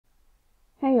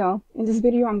Hey y'all, in this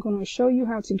video I'm going to show you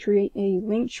how to create a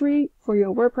link tree for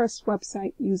your WordPress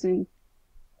website using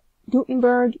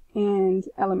Gutenberg and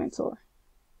Elementor.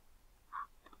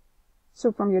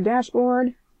 So from your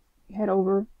dashboard, head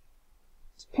over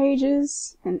to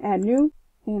Pages and Add New.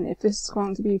 And if this is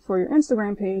going to be for your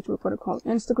Instagram page, we'll put it called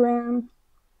Instagram.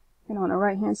 And on the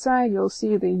right hand side, you'll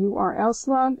see the URL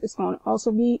slug. It's going to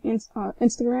also be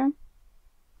Instagram.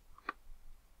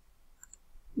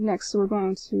 Next, we're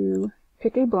going to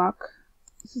pick a block.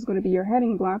 This is going to be your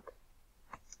heading block.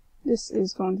 This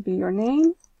is going to be your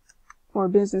name or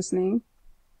business name.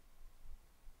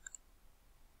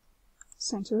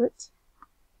 Center it.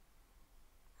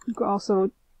 You can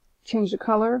also change the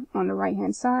color on the right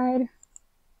hand side.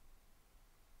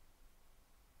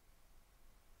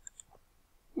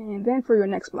 And then for your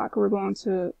next block, we're going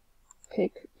to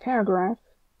pick paragraph.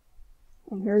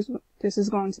 And this is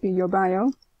going to be your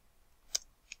bio.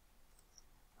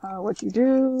 What you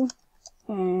do,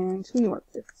 and who you work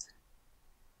with.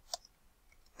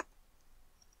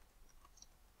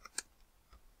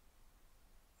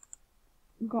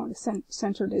 I'm going to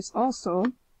center this also,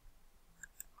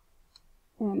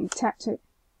 and tap to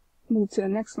move to the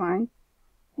next line.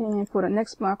 And for the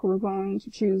next block, we're going to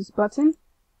choose button.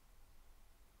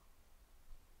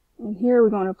 And here we're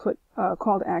going to put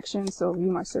call to action, so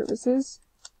view my services.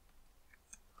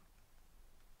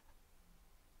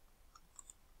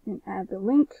 And add the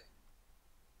link,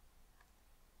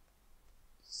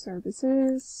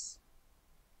 services,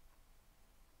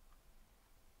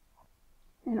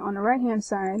 and on the right hand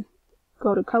side,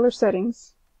 go to color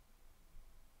settings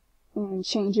and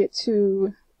change it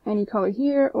to any color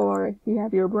here, or if you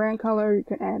have your brand color, you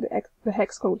can add the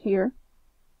hex code here.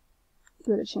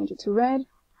 We're going to change it to red.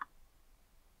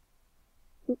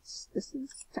 Oops, this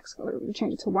is text color. We're going to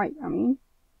change it to white, and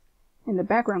the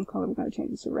background color, we're going to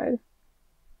change it to red.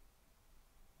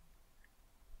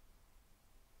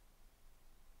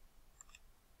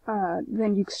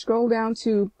 Then you scroll down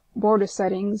to border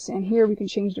settings, and here we can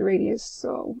change the radius.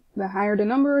 So the higher the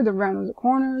number, the rounder the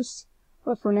corners.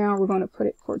 But for now, we're going to put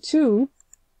it for 2.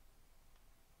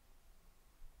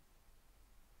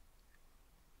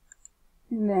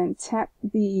 And then tap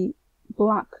the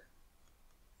block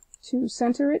to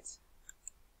center it.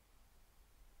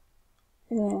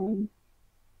 And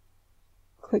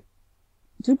click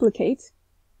duplicate.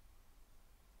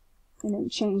 And then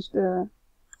change the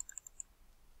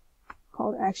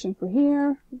call to action for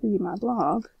here, read my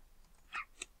blog,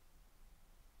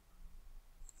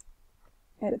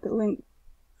 edit the link,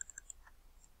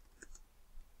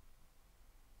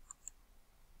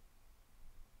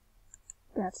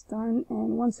 that's done,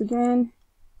 and once again,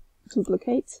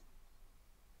 duplicate,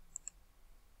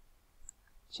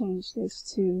 change this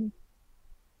to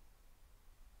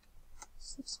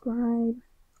subscribe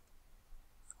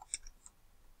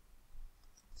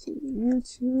to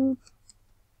YouTube.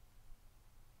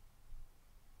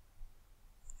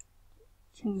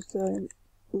 Change the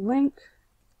link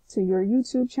to your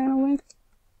YouTube channel link.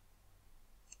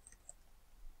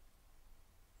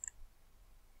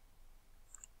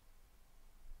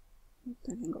 That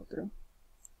didn't go through.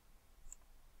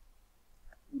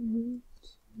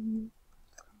 YouTube.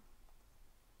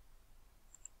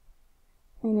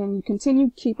 And then you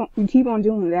continue, keep on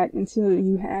doing that until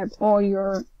you have all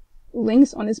your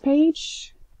links on this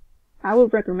page. I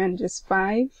would recommend just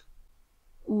 5.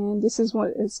 And this is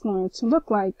what it's going to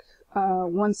look like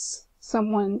once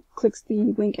someone clicks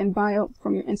the link in bio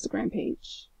from your Instagram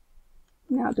page.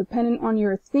 Now, depending on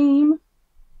your theme,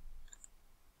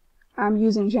 I'm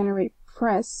using Generate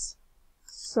Press,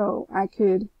 so I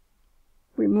could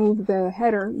remove the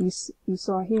header you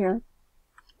saw here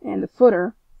and the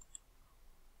footer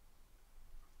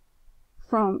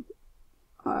from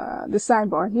the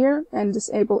sidebar here and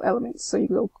disable elements. So you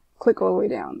go click all the way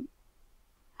down.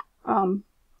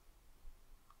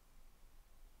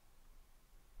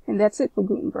 And that's it for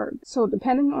Gutenberg. So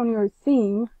depending on your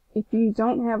theme, if you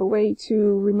don't have a way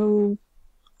to remove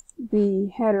the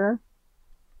header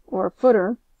or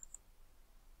footer,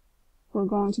 we're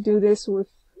going to do this with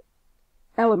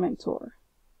Elementor.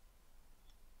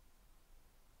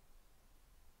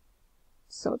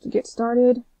 So to get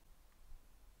started,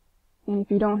 and if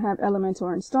you don't have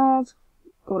Elementor installed,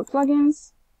 go to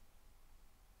Plugins,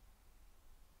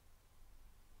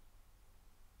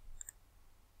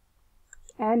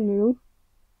 Add New,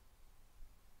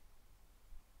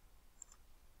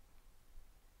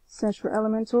 search for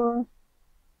Elementor,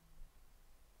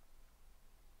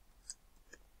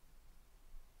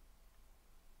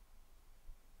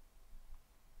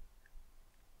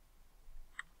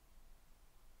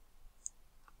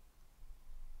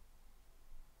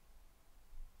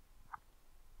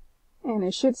 and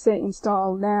it should say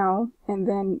install now and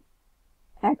then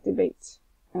activate.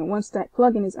 And once that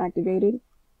plugin is activated,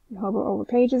 you hover over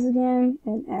pages again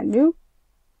and add new.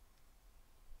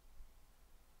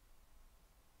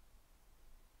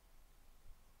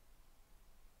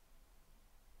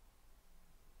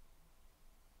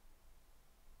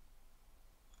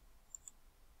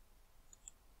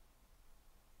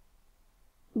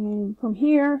 And from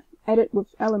here, edit with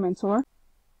Elementor.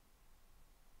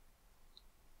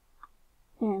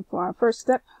 And for our first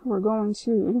step, we're going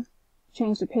to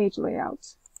change the page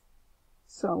layout.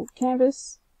 So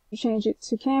canvas, you change it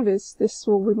to canvas. This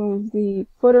will remove the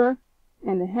footer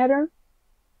and the header.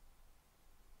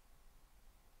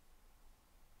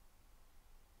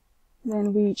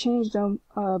 Then we change the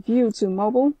view to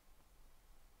mobile.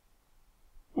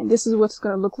 And this is what's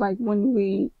going to look like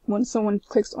when someone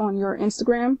clicks on your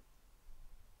Instagram,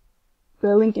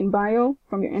 the link in bio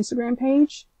from your Instagram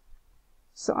page.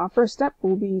 So our first step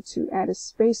will be to add a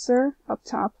spacer up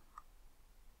top.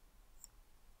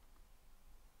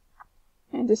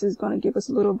 And this is going to give us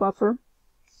a little buffer.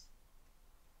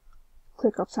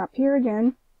 Click up top here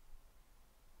again.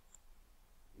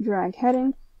 Drag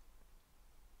heading.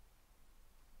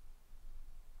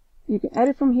 You can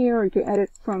edit from here or you can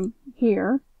edit from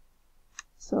here.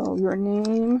 So your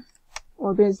name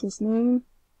or business name,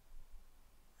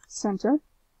 center.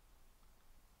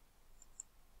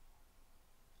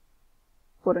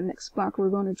 For the next block, we're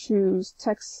going to choose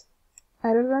text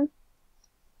editor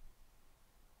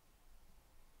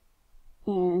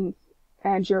and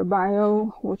add your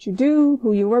bio, what you do,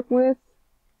 who you work with,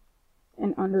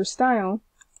 and under style,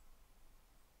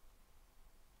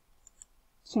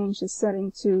 change the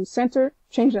setting to center,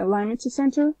 change the alignment to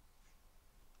center.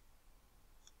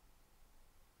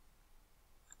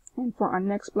 And for our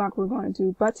next block, we're going to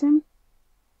do button.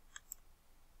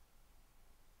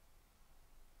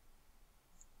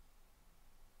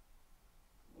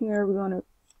 Here we're going to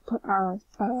put our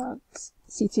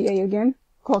CTA again,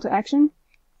 call to action.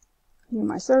 View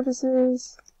my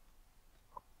services.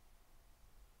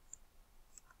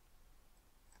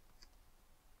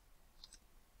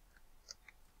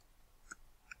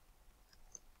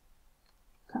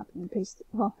 Copy and paste.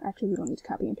 Well, actually, we don't need to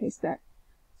copy and paste that.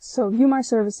 So view my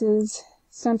services,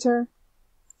 center,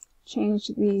 change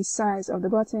the size of the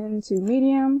button to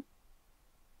medium,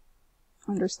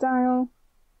 under style.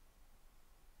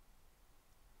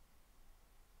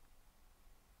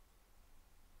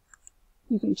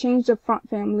 You can change the font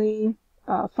family,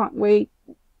 font weight,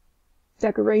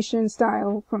 decoration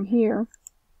style from here.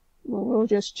 We'll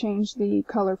just change the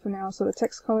color for now. So the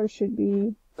text color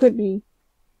could be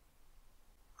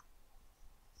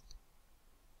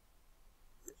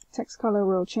text color.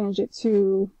 We'll change it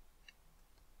to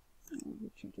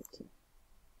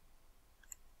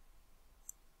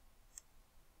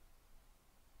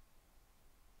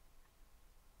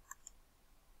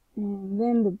and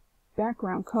then the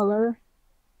background color.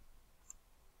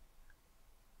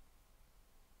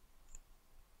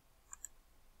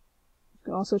 You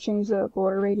can also change the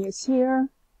border radius here.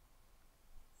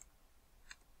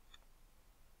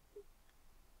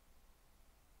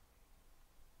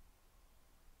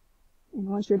 And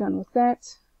once you're done with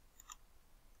that,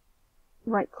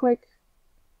 right click,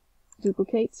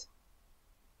 duplicate,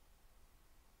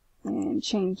 and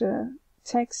change the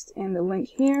text and the link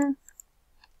here.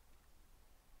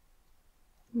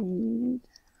 Read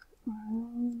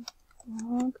my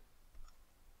blog.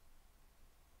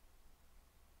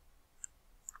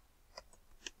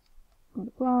 Go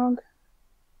to blog.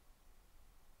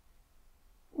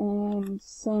 And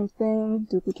same thing,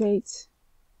 duplicate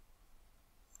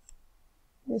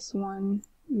this one,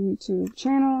 YouTube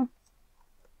channel.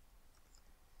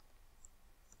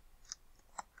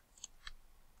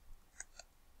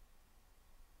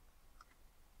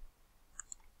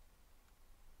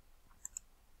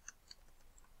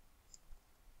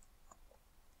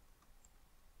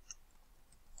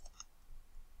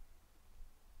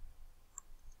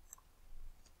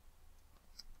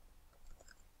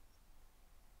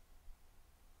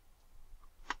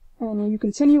 And you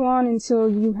continue on until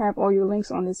you have all your links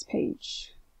on this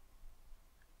page.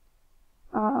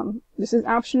 This is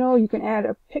optional. You can add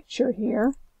a picture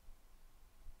here.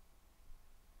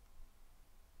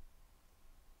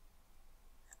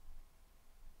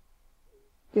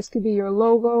 This could be your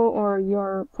logo or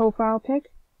your profile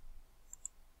pic.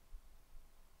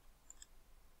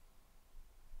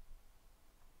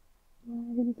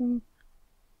 Anything?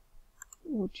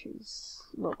 We'll choose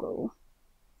logo.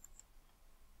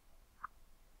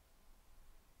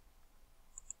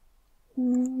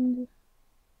 And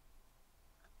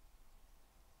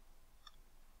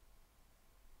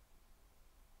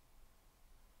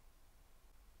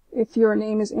if your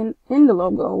name is in the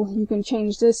logo, you can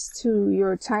change this to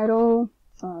your title.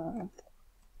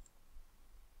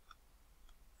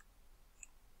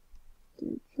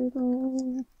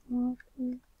 Digital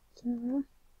marketer.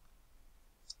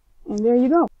 And there you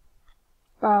go.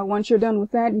 Once you're done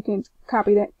with that, you can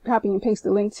copy and paste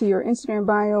the link to your Instagram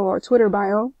bio or Twitter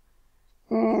bio.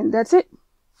 And that's it.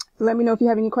 Let me know if you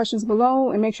have any questions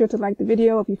below, and make sure to like the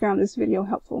video if you found this video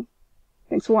helpful.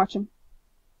 Thanks for watching.